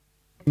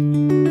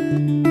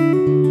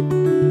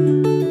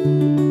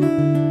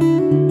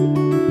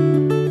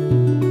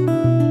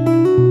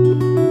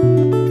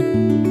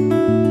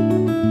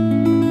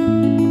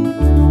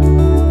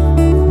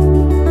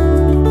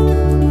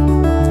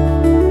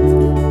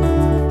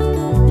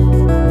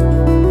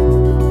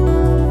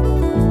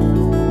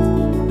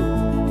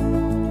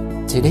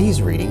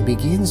Today's reading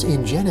begins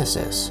in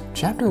Genesis,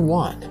 chapter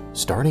 1,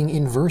 starting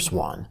in verse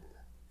 1.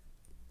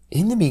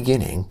 In the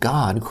beginning,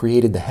 God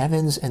created the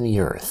heavens and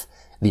the earth.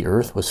 The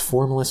earth was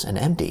formless and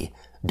empty.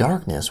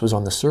 Darkness was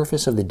on the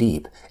surface of the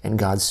deep, and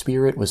God's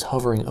Spirit was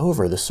hovering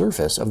over the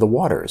surface of the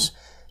waters.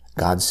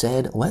 God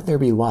said, "Let there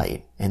be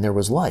light," and there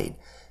was light.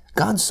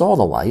 God saw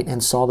the light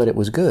and saw that it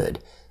was good.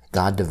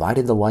 God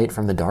divided the light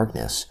from the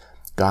darkness.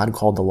 God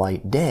called the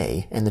light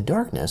day, and the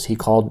darkness he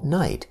called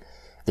night.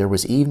 There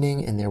was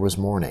evening and there was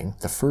morning,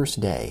 the first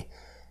day.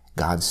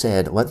 God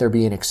said, "Let there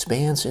be an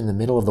expanse in the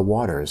middle of the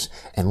waters,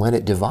 and let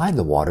it divide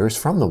the waters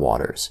from the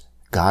waters."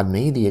 God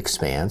made the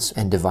expanse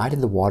and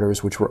divided the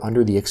waters which were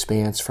under the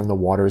expanse from the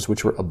waters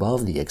which were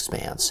above the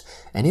expanse.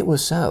 And it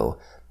was so.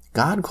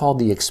 God called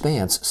the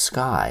expanse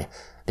sky.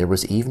 There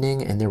was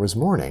evening and there was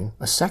morning,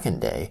 a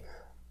second day.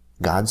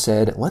 God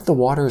said, "Let the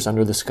waters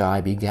under the sky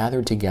be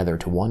gathered together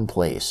to one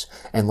place,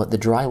 and let the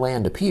dry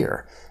land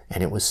appear."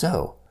 And it was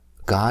so.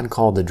 God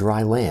called the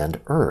dry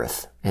land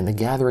earth, and the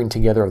gathering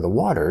together of the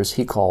waters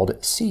he called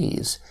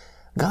seas.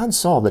 God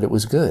saw that it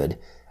was good.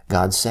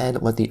 God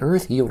said, "Let the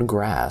earth yield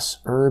grass,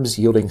 herbs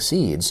yielding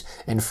seeds,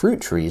 and fruit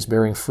trees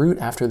bearing fruit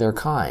after their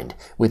kind,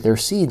 with their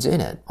seeds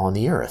in it, on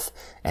the earth."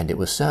 And it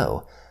was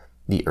so.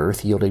 The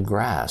earth yielded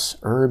grass,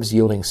 herbs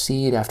yielding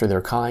seed after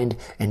their kind,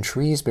 and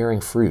trees bearing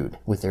fruit,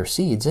 with their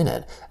seeds in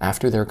it,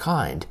 after their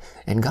kind.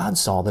 And God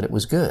saw that it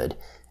was good.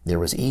 There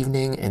was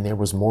evening and there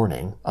was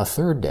morning, a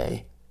third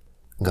day.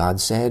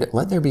 God said,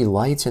 "Let there be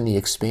lights in the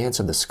expanse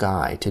of the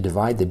sky to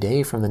divide the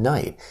day from the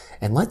night,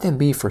 and let them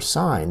be for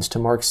signs to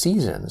mark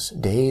seasons,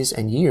 days,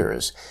 and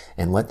years,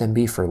 and let them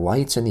be for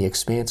lights in the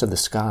expanse of the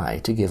sky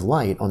to give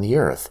light on the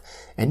earth."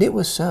 And it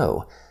was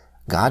so.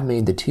 God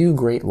made the two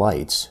great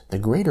lights, the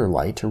greater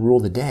light to rule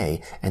the day,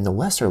 and the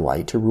lesser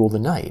light to rule the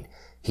night.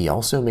 He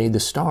also made the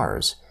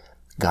stars.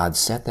 God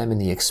set them in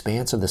the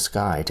expanse of the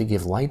sky to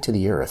give light to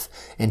the earth,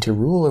 and to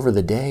rule over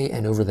the day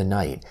and over the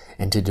night,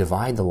 and to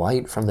divide the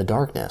light from the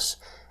darkness.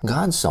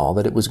 God saw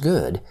that it was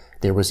good.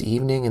 There was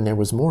evening and there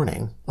was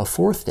morning, a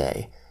fourth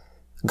day.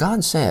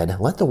 God said,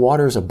 "Let the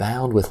waters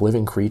abound with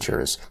living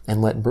creatures,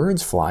 and let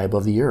birds fly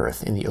above the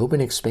earth in the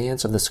open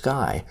expanse of the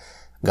sky."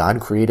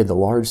 God created the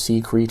large sea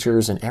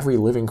creatures and every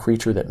living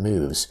creature that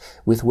moves,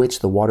 with which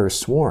the waters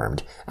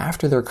swarmed,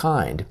 after their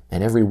kind,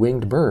 and every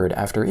winged bird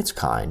after its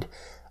kind.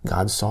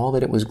 God saw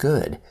that it was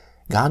good.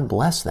 God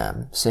blessed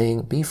them,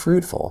 saying, "Be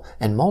fruitful,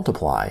 and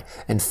multiply,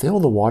 and fill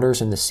the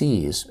waters in the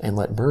seas, and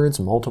let birds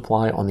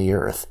multiply on the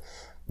earth."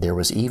 There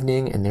was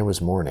evening and there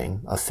was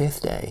morning, a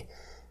fifth day.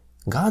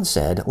 God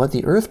said, "Let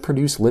the earth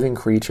produce living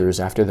creatures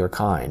after their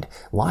kind,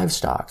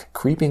 livestock,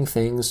 creeping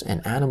things,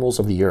 and animals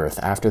of the earth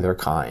after their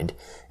kind."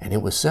 And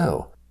it was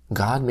so.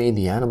 God made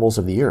the animals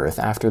of the earth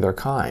after their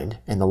kind,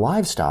 and the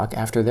livestock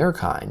after their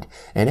kind,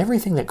 and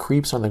everything that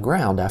creeps on the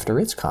ground after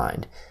its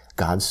kind.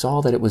 God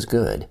saw that it was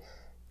good.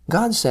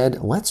 God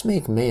said, "Let's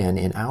make man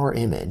in our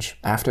image,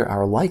 after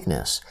our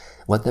likeness.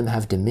 Let them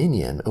have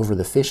dominion over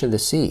the fish of the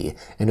sea,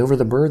 and over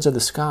the birds of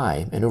the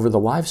sky, and over the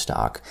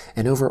livestock,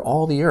 and over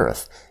all the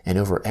earth, and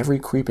over every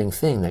creeping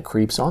thing that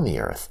creeps on the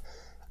earth."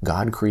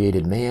 God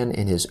created man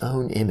in his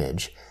own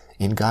image.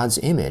 In God's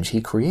image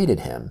he created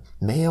him.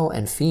 Male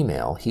and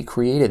female he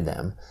created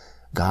them.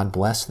 God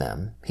blessed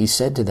them. He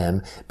said to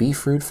them, "Be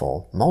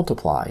fruitful,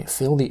 multiply,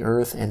 fill the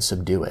earth, and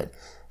subdue it.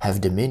 Have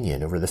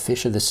dominion over the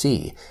fish of the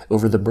sea,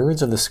 over the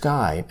birds of the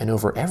sky, and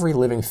over every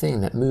living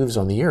thing that moves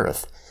on the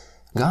earth."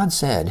 God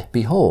said,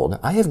 "Behold,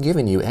 I have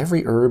given you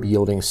every herb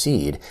yielding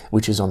seed,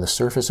 which is on the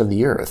surface of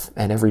the earth,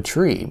 and every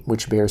tree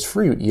which bears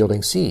fruit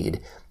yielding seed.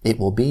 It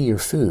will be your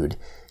food.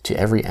 To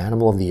every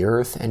animal of the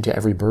earth, and to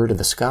every bird of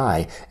the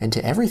sky, and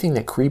to everything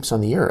that creeps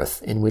on the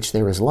earth, in which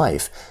there is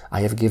life,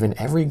 I have given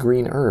every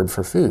green herb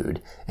for food."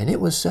 And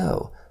it was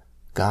so.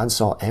 God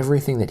saw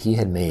everything that he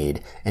had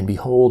made, and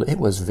behold, it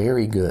was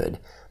very good.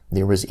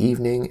 There was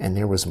evening and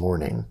there was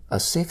morning, a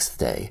sixth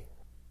day.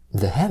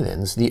 The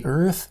heavens, the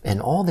earth,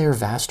 and all their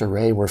vast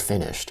array were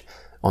finished.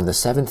 On the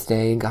seventh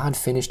day God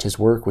finished his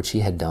work which he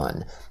had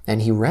done,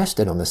 and he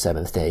rested on the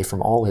seventh day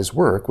from all his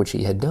work which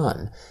he had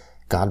done.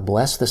 God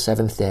blessed the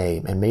seventh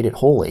day and made it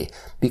holy,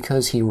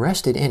 because he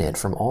rested in it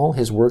from all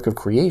his work of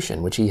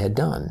creation which he had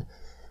done.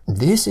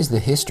 This is the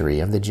history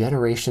of the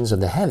generations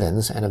of the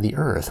heavens and of the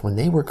earth when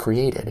they were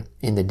created,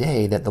 in the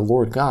day that the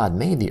Lord God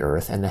made the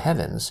earth and the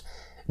heavens.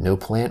 No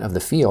plant of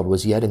the field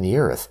was yet in the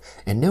earth,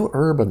 and no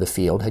herb of the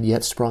field had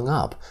yet sprung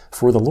up,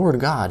 for the Lord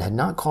God had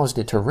not caused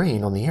it to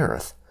rain on the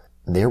earth.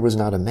 There was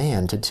not a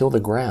man to till the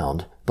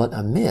ground, but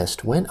a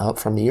mist went up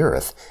from the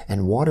earth,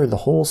 and watered the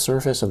whole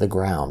surface of the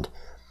ground.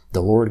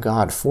 The Lord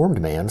God formed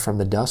man from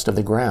the dust of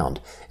the ground,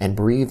 and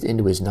breathed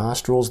into his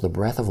nostrils the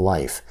breath of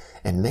life,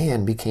 and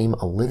man became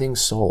a living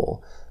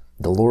soul.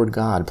 The Lord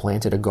God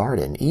planted a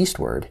garden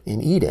eastward in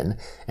Eden,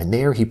 and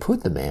there he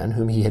put the man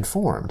whom he had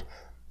formed.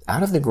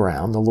 Out of the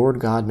ground the Lord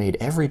God made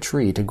every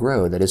tree to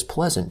grow that is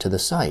pleasant to the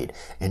sight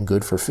and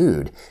good for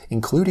food,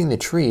 including the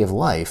tree of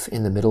life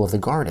in the middle of the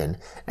garden,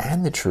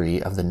 and the tree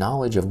of the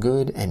knowledge of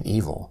good and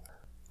evil.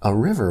 A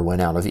river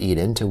went out of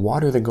Eden to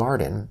water the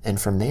garden,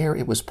 and from there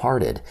it was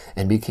parted,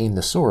 and became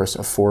the source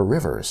of 4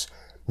 rivers.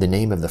 The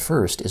name of the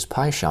first is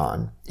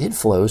Pishon. It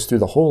flows through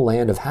the whole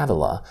land of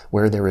Havilah,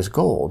 where there is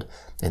gold,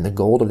 and the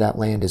gold of that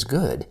land is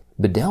good.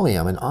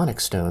 Bdellium and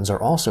onyx stones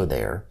are also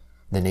there.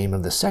 The name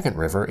of the second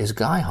river is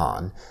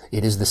Gihon.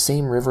 It is the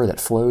same river that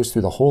flows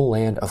through the whole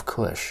land of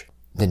Cush.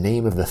 The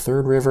name of the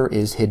third river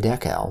is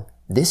Hiddekel.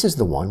 This is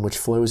the one which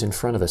flows in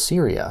front of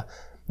Assyria.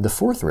 The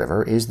fourth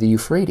river is the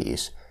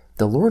Euphrates.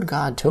 The Lord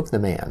God took the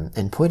man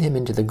and put him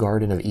into the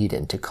Garden of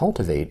Eden to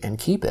cultivate and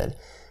keep it.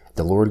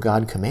 The Lord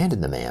God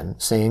commanded the man,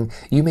 saying,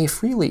 "You may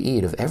freely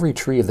eat of every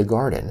tree of the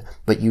garden,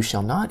 but you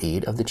shall not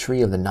eat of the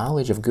tree of the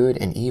knowledge of good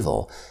and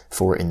evil,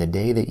 for in the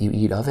day that you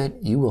eat of it,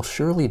 you will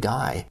surely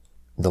die."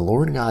 The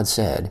Lord God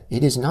said,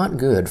 "It is not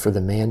good for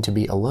the man to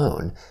be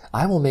alone.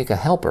 I will make a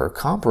helper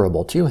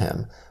comparable to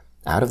him."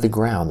 Out of the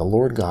ground the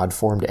Lord God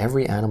formed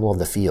every animal of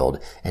the field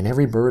and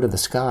every bird of the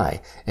sky,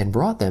 and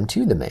brought them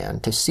to the man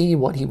to see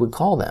what he would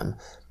call them.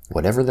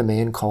 Whatever the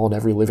man called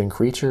every living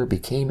creature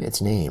became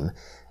its name.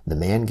 The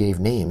man gave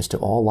names to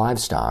all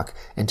livestock,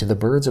 and to the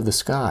birds of the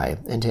sky,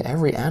 and to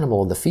every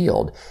animal of the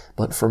field,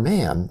 but for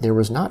man there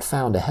was not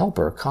found a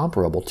helper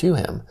comparable to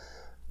him.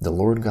 The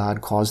Lord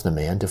God caused the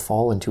man to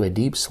fall into a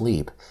deep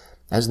sleep.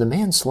 As the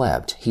man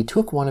slept, he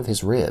took one of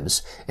his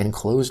ribs, and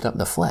closed up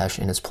the flesh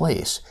in its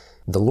place.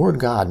 The Lord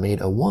God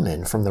made a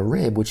woman from the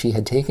rib which he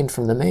had taken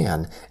from the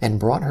man, and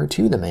brought her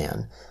to the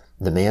man.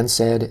 The man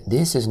said,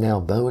 "This is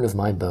now bone of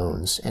my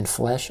bones, and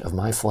flesh of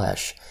my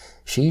flesh.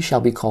 She shall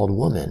be called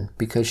woman,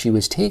 because she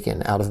was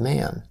taken out of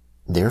man.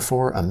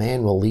 Therefore a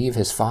man will leave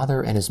his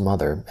father and his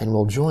mother, and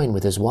will join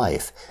with his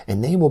wife,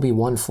 and they will be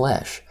one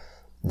flesh."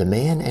 The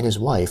man and his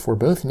wife were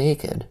both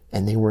naked,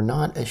 and they were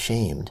not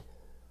ashamed.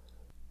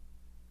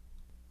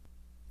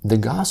 The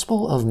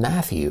Gospel of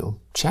Matthew,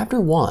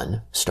 chapter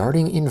 1,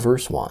 starting in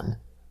verse 1.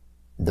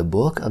 The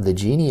book of the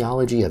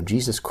genealogy of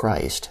Jesus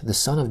Christ, the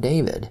son of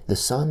David, the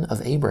son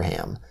of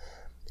Abraham.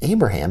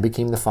 Abraham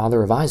became the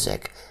father of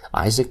Isaac.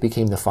 Isaac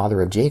became the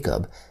father of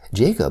Jacob.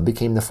 Jacob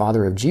became the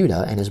father of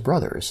Judah and his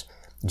brothers.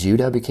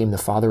 Judah became the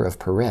father of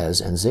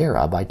Perez and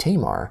Zerah by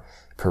Tamar.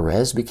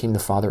 Perez became the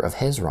father of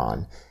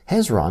Hezron.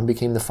 Hezron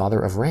became the father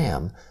of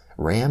Ram.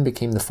 Ram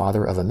became the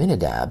father of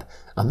Amminadab.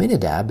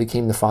 Amminadab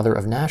became the father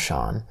of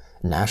Nahshon.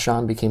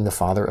 Nahshon became the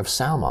father of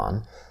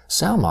Salmon.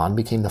 Salmon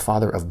became the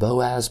father of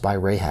Boaz by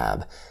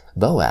Rahab.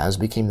 Boaz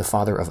became the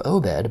father of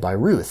Obed by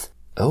Ruth.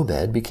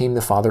 Obed became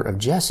the father of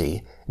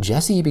Jesse.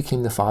 Jesse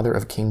became the father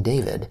of King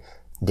David.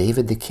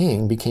 David the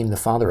king became the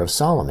father of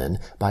Solomon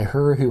by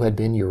her who had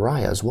been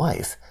Uriah's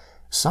wife.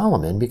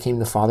 Solomon became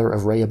the father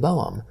of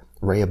Rehoboam.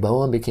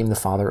 Rehoboam became the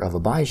father of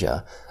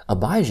Abijah.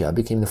 Abijah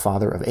became the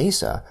father of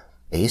Asa.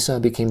 Asa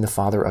became the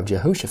father of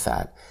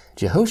Jehoshaphat.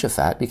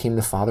 Jehoshaphat became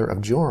the father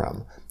of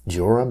Joram.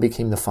 Joram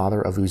became the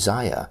father of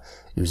Uzziah.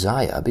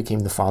 Uzziah became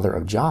the father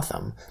of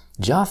Jotham.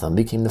 Jotham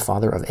became the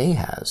father of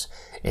Ahaz.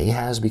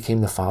 Ahaz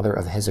became the father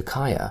of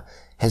Hezekiah.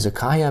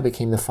 Hezekiah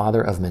became the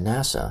father of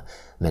Manasseh.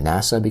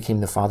 Manasseh became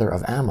the father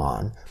of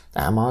Ammon.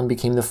 Ammon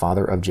became the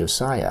father of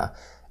Josiah.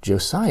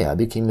 Josiah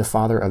became the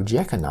father of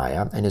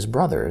Jeconiah and his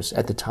brothers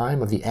at the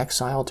time of the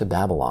exile to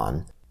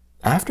Babylon.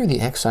 After the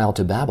exile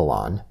to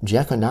Babylon,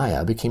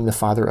 Jeconiah became the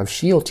father of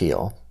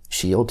Shealtiel.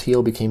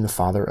 Shealtiel became the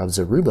father of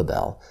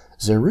Zerubbabel.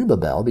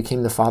 Zerubbabel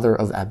became the father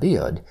of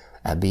Abiud.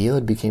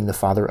 Abiud became the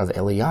father of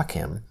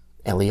Eliakim.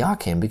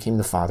 Eliakim became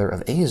the father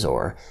of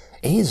Azor.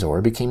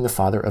 Azor became the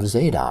father of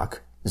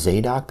Zadok.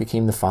 Zadok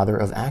became the father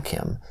of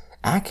Achim.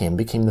 Achim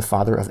became the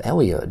father of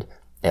Eliud.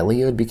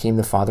 Eliud became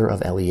the father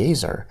of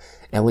Eleazar.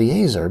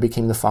 Eleazar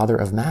became the father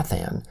of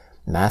Mathan.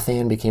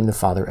 Mathan became the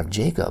father of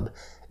Jacob.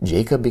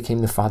 Jacob became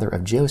the father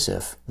of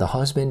Joseph, the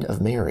husband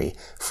of Mary,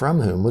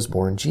 from whom was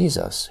born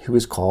Jesus, who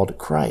is called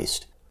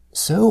Christ.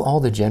 So all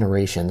the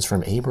generations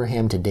from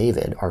Abraham to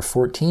David are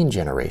 14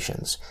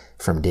 generations,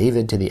 from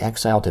David to the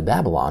exile to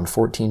Babylon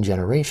 14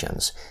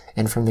 generations,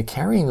 and from the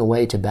carrying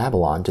away to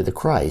Babylon to the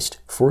Christ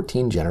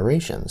 14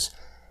 generations.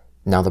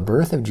 Now the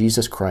birth of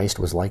Jesus Christ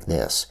was like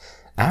this.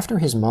 After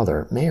his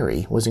mother,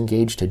 Mary, was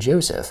engaged to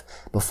Joseph,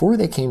 before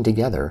they came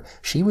together,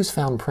 she was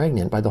found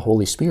pregnant by the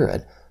Holy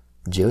Spirit.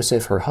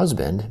 Joseph, her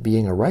husband,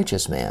 being a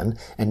righteous man,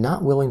 and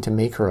not willing to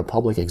make her a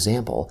public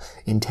example,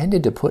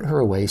 intended to put her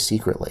away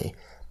secretly.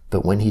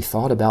 But when he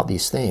thought about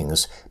these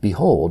things,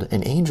 behold,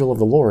 an angel of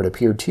the Lord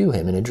appeared to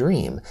him in a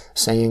dream,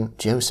 saying,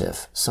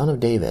 "Joseph, son of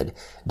David,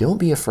 don't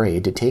be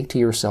afraid to take to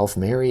yourself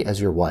Mary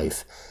as your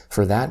wife,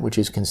 for that which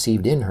is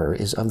conceived in her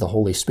is of the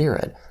Holy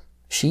Spirit.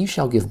 She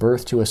shall give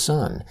birth to a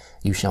son.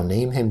 You shall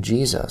name him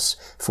Jesus,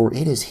 for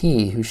it is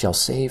he who shall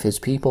save his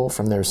people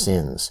from their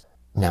sins."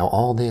 Now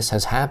all this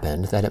has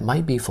happened that it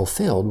might be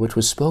fulfilled which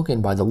was spoken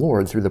by the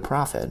Lord through the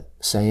prophet,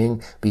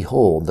 saying,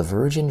 "Behold, the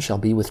virgin shall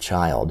be with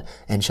child,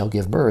 and shall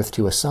give birth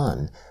to a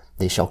son.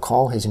 They shall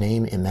call his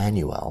name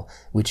Emmanuel,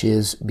 which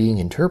is, being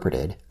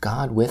interpreted,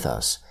 God with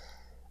us.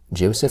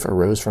 Joseph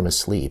arose from his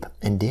sleep,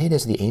 and did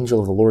as the angel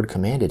of the Lord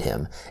commanded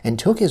him, and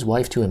took his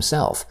wife to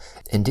himself,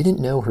 and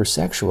didn't know her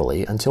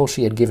sexually until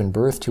she had given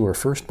birth to her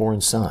firstborn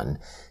son.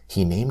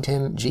 He named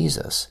him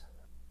Jesus.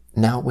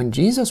 Now when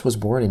Jesus was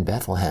born in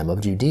Bethlehem of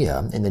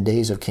Judea in the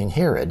days of King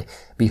Herod,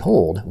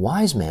 behold,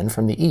 wise men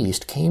from the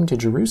east came to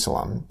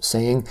Jerusalem,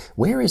 saying,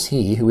 Where is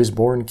he who is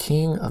born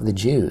King of the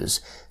Jews?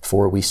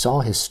 For we saw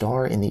his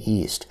star in the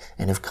east,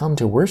 and have come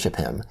to worship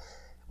him.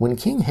 When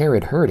King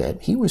Herod heard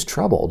it, he was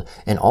troubled,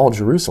 and all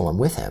Jerusalem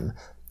with him.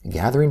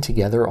 Gathering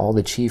together all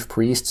the chief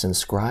priests and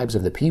scribes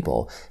of the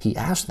people, he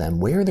asked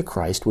them where the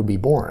Christ would be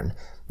born.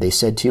 They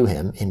said to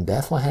him, In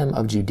Bethlehem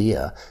of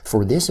Judea,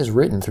 for this is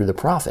written through the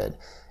prophet,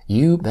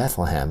 You,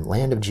 Bethlehem,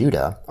 land of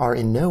Judah, are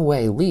in no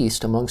way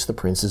least amongst the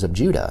princes of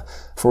Judah,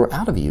 for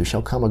out of you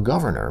shall come a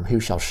governor who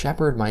shall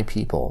shepherd my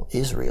people,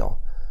 Israel.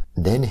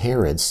 Then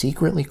Herod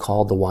secretly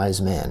called the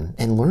wise men,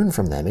 and learned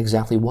from them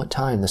exactly what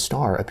time the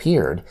star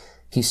appeared.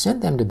 He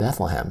sent them to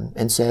Bethlehem,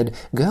 and said,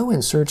 Go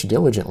and search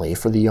diligently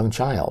for the young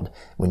child.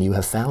 When you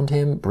have found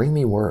him, bring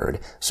me word,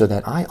 so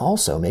that I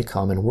also may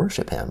come and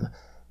worship him.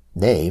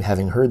 They,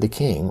 having heard the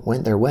king,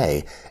 went their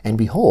way, and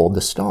behold,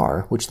 the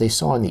star, which they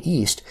saw in the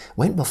east,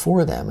 went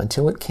before them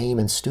until it came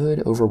and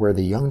stood over where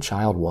the young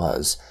child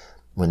was.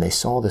 When they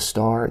saw the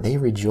star, they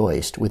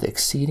rejoiced with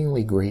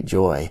exceedingly great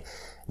joy.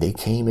 They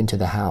came into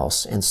the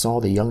house, and saw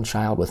the young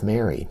child with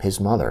Mary, his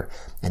mother,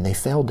 and they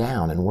fell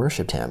down and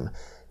worshipped him.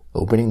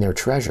 Opening their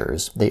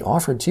treasures, they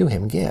offered to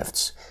him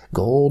gifts,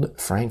 gold,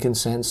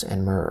 frankincense,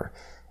 and myrrh.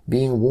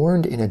 Being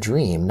warned in a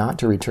dream not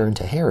to return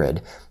to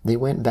Herod, they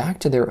went back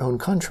to their own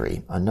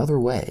country another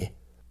way.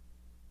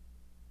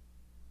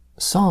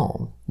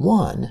 Psalm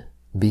 1,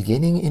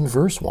 beginning in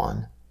verse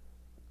 1.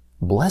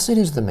 Blessed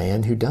is the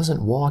man who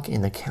doesn't walk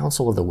in the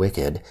counsel of the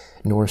wicked,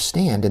 nor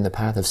stand in the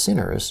path of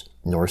sinners,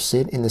 nor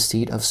sit in the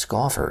seat of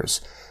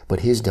scoffers, but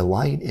his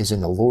delight is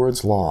in the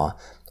Lord's law.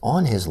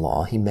 On his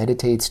law he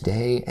meditates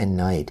day and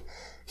night.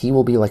 He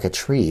will be like a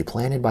tree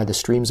planted by the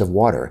streams of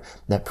water,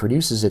 that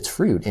produces its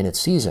fruit in its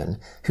season,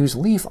 whose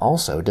leaf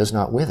also does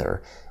not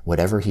wither.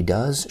 Whatever he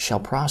does shall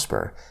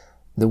prosper.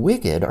 The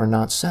wicked are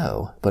not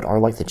so, but are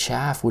like the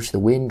chaff which the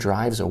wind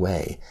drives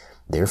away.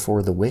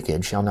 Therefore the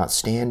wicked shall not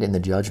stand in the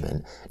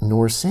judgment,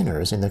 nor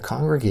sinners in the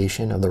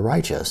congregation of the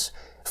righteous.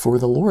 For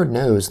the Lord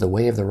knows the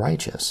way of the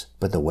righteous,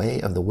 but the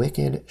way of the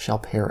wicked shall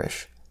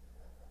perish.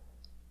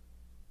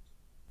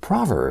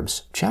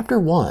 Proverbs chapter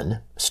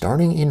 1,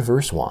 starting in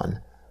verse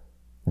 1.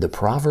 The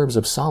Proverbs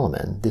of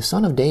Solomon, the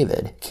son of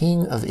David,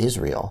 king of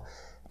Israel,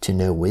 to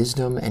know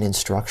wisdom and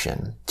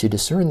instruction, to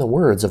discern the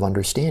words of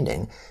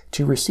understanding,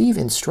 to receive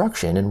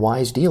instruction in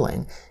wise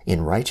dealing,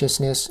 in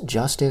righteousness,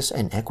 justice,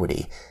 and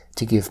equity,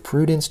 to give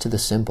prudence to the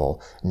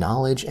simple,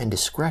 knowledge and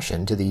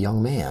discretion to the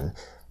young man,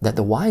 that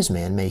the wise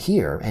man may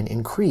hear and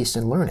increase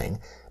in learning,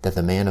 that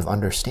the man of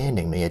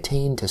understanding may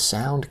attain to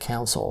sound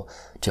counsel,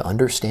 to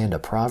understand a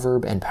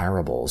proverb and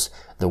parables,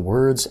 the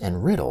words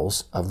and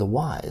riddles of the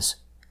wise.